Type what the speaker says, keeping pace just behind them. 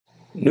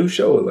New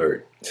show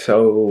alert.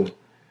 So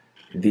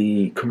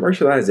the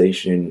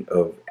commercialization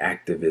of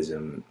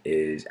activism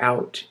is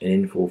out and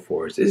in full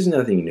force. This is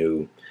nothing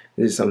new.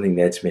 This is something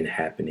that's been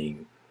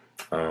happening,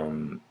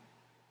 um,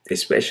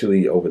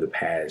 especially over the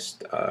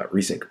past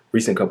recent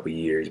couple of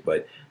years.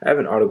 But I have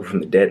an article from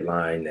the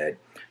Deadline that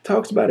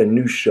talks about a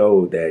new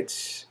show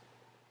that's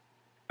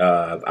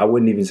I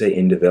wouldn't even say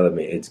in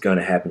development. It's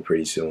gonna happen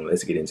pretty soon.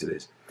 Let's get into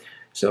this.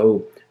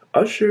 So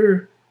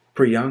Usher,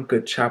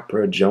 Priyanka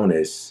Chopra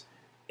Jonas,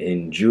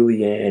 and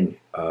Julianne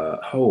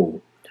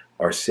Ho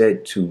are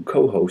set to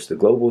co-host the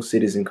Global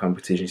Citizen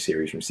Competition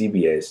Series from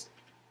CBS,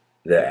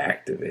 The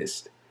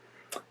Activist.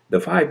 The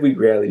 5-week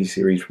reality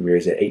series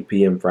premieres at 8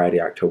 p.m. Friday,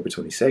 October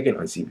 22nd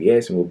on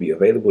CBS and will be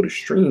available to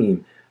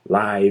stream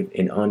live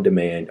and on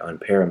demand on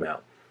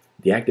Paramount.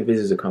 The Activist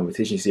is a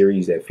competition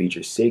series that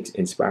features 6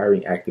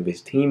 inspiring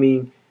activists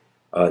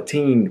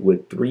teamed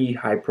with 3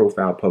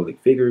 high-profile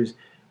public figures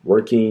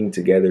working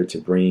together to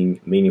bring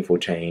meaningful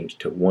change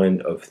to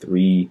one of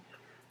 3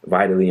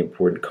 vitally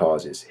important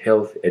causes: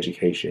 health,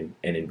 education,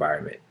 and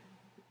environment.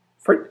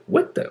 For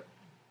what the?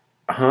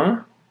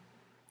 Huh?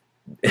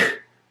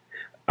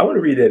 I want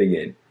to read that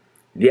again.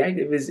 The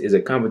Activist is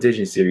a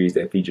competition series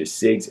that features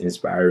 6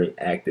 inspiring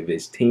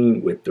activists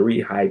teamed with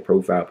 3 high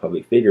profile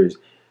public figures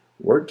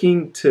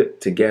working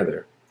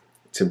together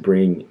to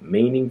bring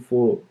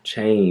meaningful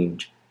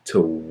change to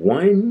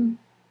one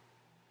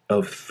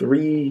of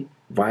 3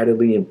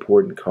 vitally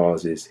important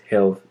causes: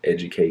 health,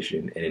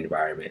 education, and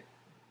environment.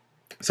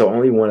 So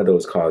only one of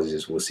those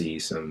causes will see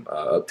some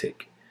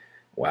uptick.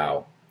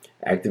 Wow.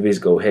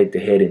 Activists go head to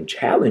head in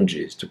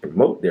challenges to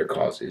promote their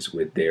causes,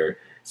 with their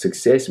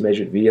success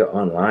measured via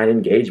online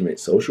engagement,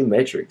 social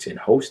metrics, and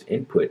host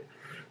input.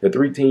 The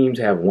 3 teams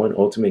have one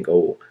ultimate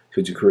goal: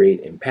 to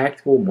create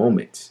impactful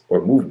moments or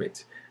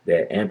movements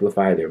that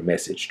amplify their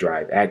message,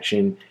 drive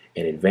action,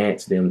 and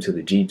advance them to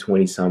the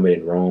G20 summit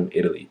in Rome,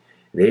 Italy.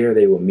 There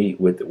they will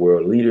meet with the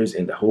world leaders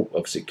in the hope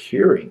of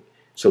securing,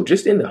 so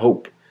just in the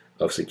hope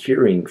of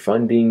securing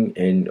funding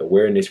and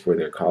awareness for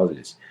their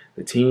causes.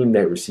 The team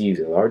that receives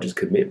the largest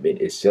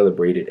commitment is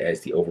celebrated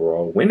as the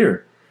overall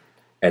winner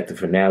at the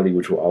finale,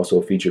 which will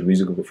also feature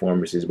musical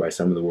performances by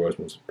some of the world's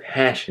most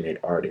passionate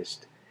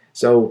artists.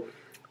 So,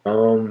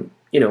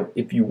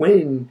 if you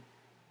win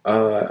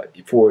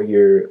for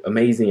your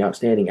amazing,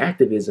 outstanding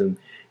activism,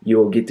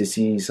 you'll get to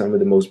see some of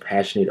the most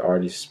passionate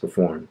artists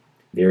perform.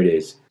 There it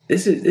is.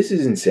 This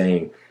is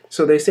insane.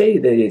 So they say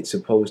that it's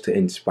supposed to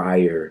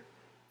inspire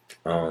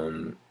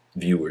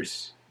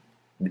viewers.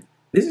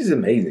 This is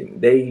amazing.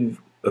 They've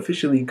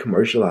officially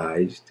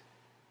commercialized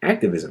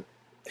activism.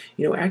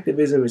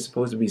 Activism is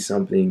supposed to be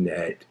something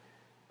that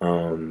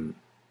um,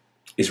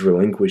 is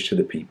relinquished to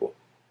the people.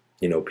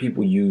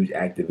 People use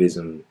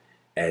activism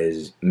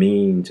as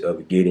means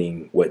of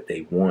getting what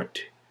they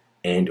want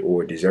and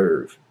or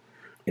deserve.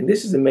 And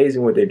this is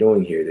amazing what they're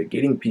doing here. They're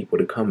getting people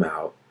to come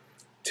out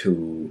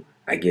to,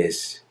 I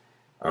guess,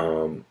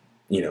 um,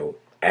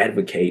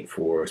 advocate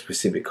for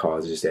specific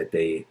causes that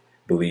they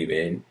believe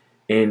in,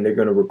 and they're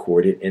going to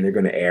record it and they're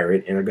going to air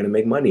it and they're going to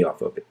make money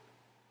off of it.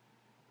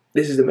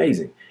 This is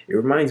amazing. It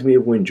reminds me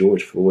of when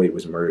George Floyd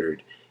was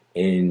murdered,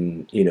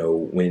 and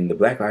when the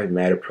Black Lives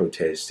Matter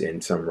protests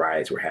and some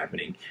riots were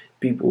happening,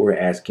 people were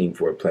asking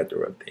for a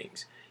plethora of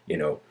things. You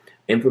know,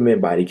 implement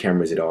body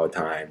cameras at all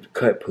times,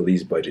 cut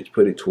police budgets,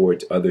 put it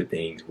towards other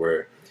things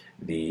where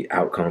the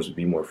outcomes would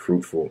be more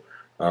fruitful.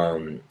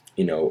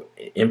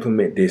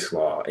 Implement this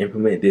law,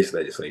 implement this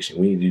legislation.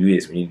 We need to do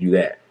this, we need to do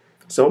that.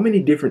 So many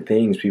different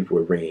things people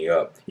were bringing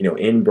up.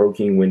 End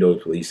broken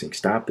windows policing,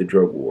 stop the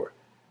drug war,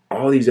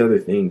 all these other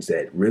things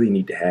that really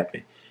need to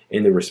happen.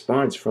 And the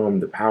response from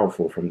the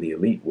powerful, from the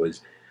elite,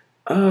 was,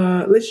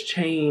 let's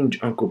change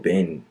Uncle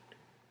Ben,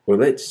 or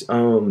let's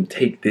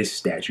take this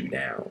statue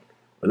down,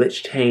 or let's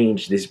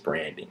change this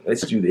branding.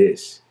 Let's do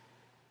this.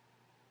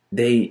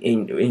 They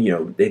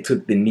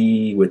took the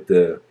knee with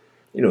the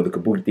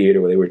Kabuki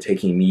Theater, where they were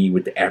taking knee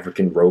with the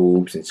African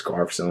robes and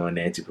scarves on,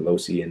 Nancy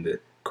Pelosi and the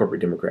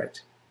corporate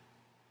Democrats.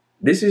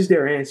 This is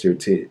their answer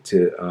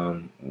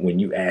to when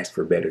you ask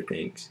for better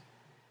things,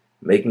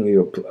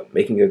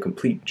 making a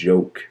complete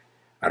joke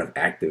out of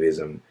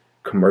activism,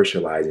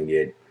 commercializing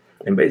it,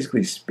 and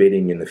basically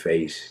spitting in the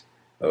face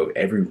of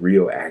every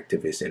real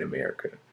activist in America.